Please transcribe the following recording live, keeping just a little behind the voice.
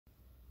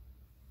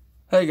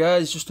Hey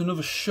guys, just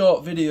another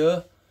short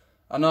video.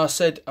 I know I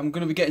said I'm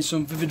going to be getting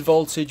some Vivid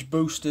Voltage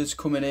boosters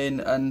coming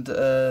in and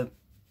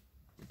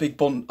big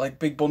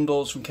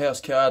bundles from Chaos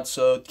Cards,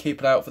 so keep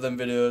an eye out for them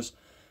videos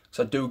because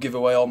I do give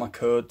away all my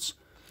codes.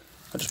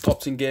 I just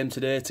popped in game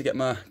today to get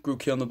my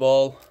grookey on the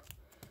ball,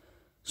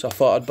 so I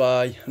thought I'd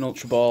buy an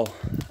Ultra Ball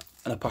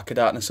and a pack of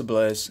Darkness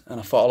Ablaze, and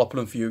I thought I'll open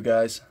them for you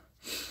guys.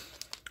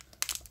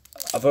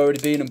 I've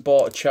already been and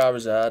bought a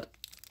Charizard,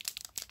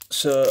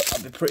 so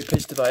I'd be pretty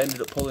pissed if I ended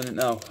up pulling it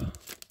now.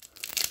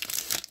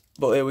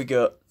 But here we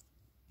go.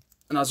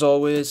 And as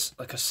always,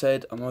 like I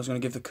said, I'm always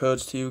going to give the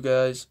codes to you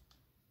guys.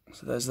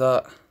 So there's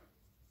that.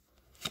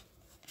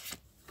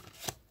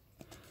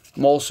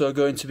 I'm also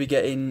going to be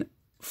getting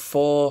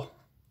 4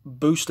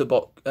 booster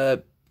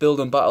build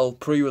and battle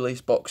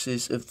pre-release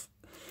boxes of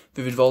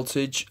Vivid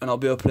Voltage, and I'll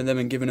be opening them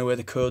and giving away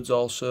the codes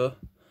also.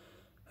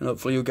 And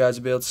hopefully you guys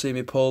will be able to see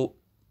me pull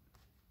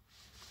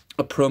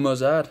a promo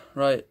Zard.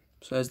 Right,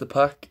 so there's the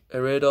pack.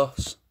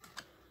 Erados,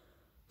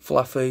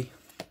 Flaffy,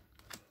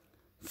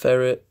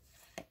 Ferret,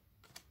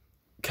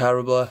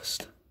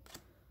 Carablast,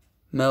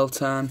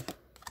 Meltan,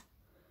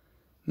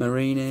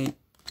 Marini,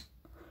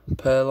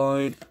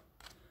 Purloin,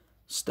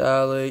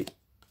 Starly,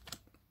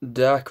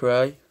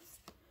 Darkrai,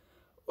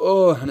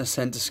 and a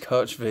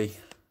Centiskorch V,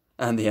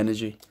 and the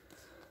Energy.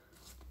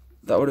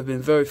 That would have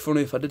been very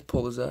funny if I did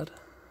pull the Zard.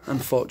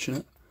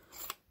 Unfortunate.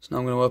 So now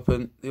I'm going to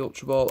open the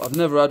Ultra Ball. I've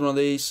never had one of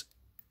these,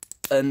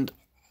 and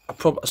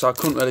so I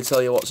couldn't really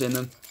tell you what's in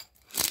them.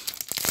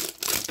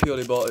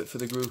 Purely bought it for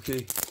the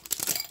grookey.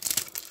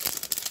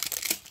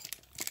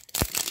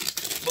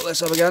 But let's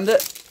have a gander.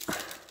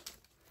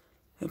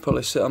 It'll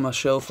probably sit on my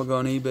shelf or go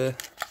on eBay.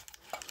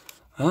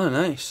 Ah,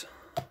 nice.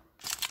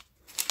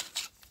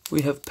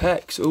 We have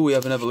packs. Oh, we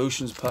have an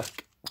Evolutions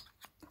pack.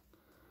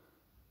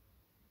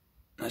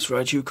 Nice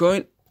Raichu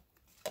coin.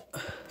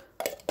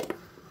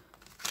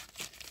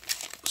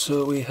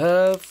 So we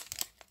have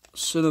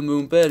Sun and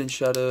Moon Burning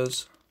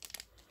Shadows,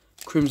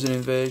 Crimson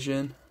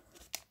Invasion,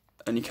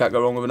 and you can't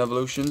go wrong with an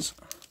Evolutions.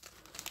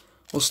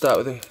 We'll start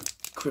with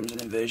the Crimson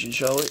Invasion,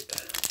 shall we?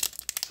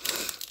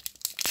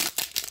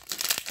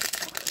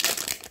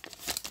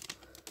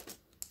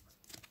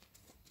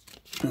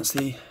 That's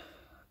the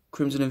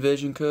Crimson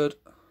Invasion code.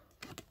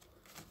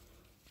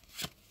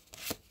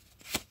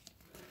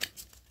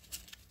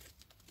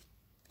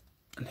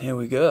 And here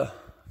we go.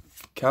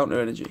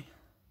 Counter Energy,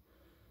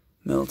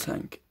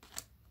 Miltank,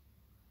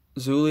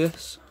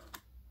 Zulius,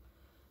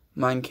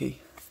 Mankey,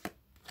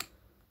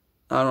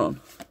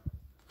 Aron,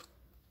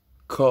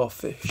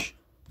 Corfish,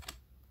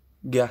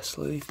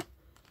 Ghastly,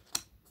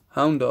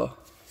 Houndour,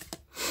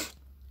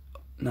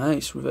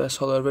 nice reverse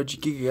holo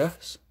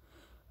Regigigas,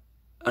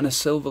 and a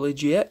Silverly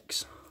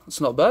GX. That's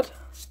not bad.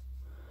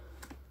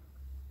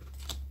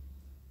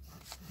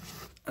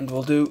 And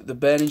we'll do the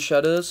Burning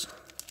Shadows.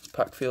 This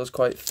pack feels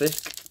quite thick,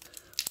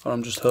 or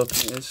I'm just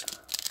hoping it is.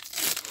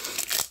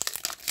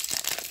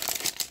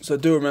 So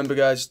do remember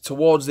guys,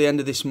 towards the end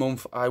of this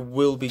month I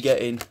will be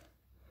getting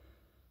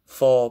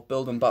 4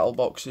 build and battle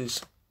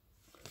boxes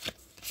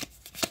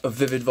of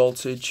Vivid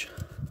Voltage,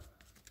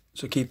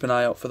 so keep an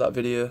eye out for that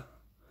video.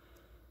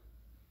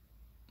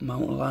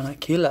 Mount Lana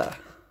Killer,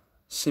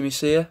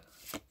 Simisear,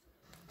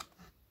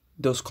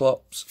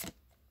 Dusclops,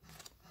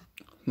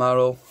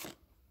 Marrow,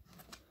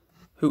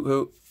 Hoot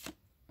Hoot,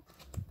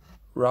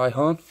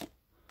 Rhyhorn,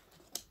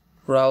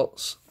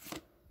 Ralts,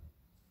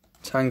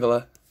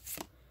 Tangela,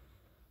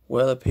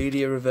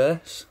 Wellopedia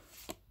Reverse,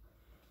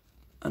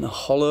 and a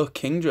Holo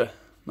Kingdra.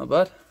 Not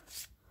bad.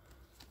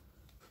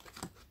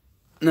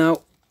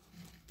 Now,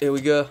 here we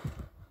go.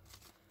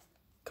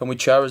 Can we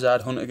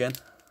Charizard hunt again?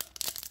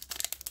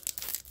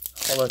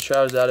 Holo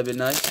Charizard would be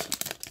nice.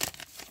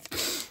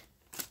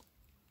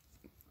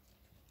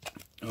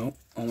 Oh,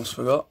 almost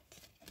forgot.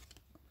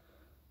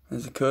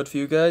 There's the code for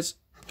you guys.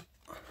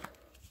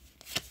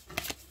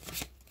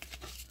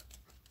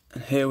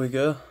 And here we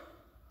go.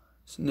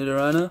 It's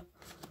Nidorino,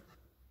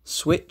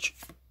 Switch,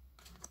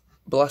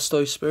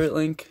 Blastoise Spirit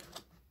Link,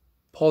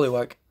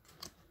 Poliwag,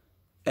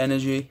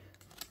 Energy,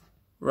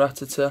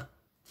 Rattata,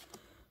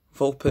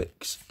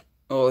 Vulpix,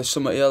 there's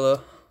some at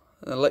yellow,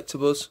 an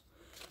Electabuzz,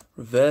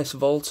 Reverse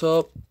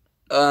Voltorb,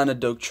 and a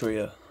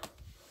Dugtrio.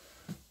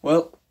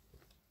 Well,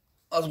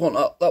 that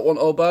wasn't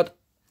all bad.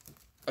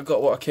 I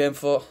got what I came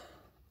for.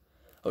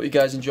 Hope you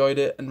guys enjoyed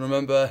it, and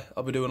remember,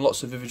 I'll be doing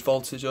lots of Vivid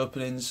Voltage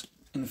openings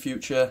in the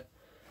future,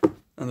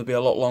 and they'll be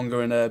a lot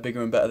longer and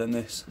bigger and better than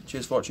this.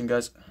 Cheers for watching,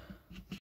 guys.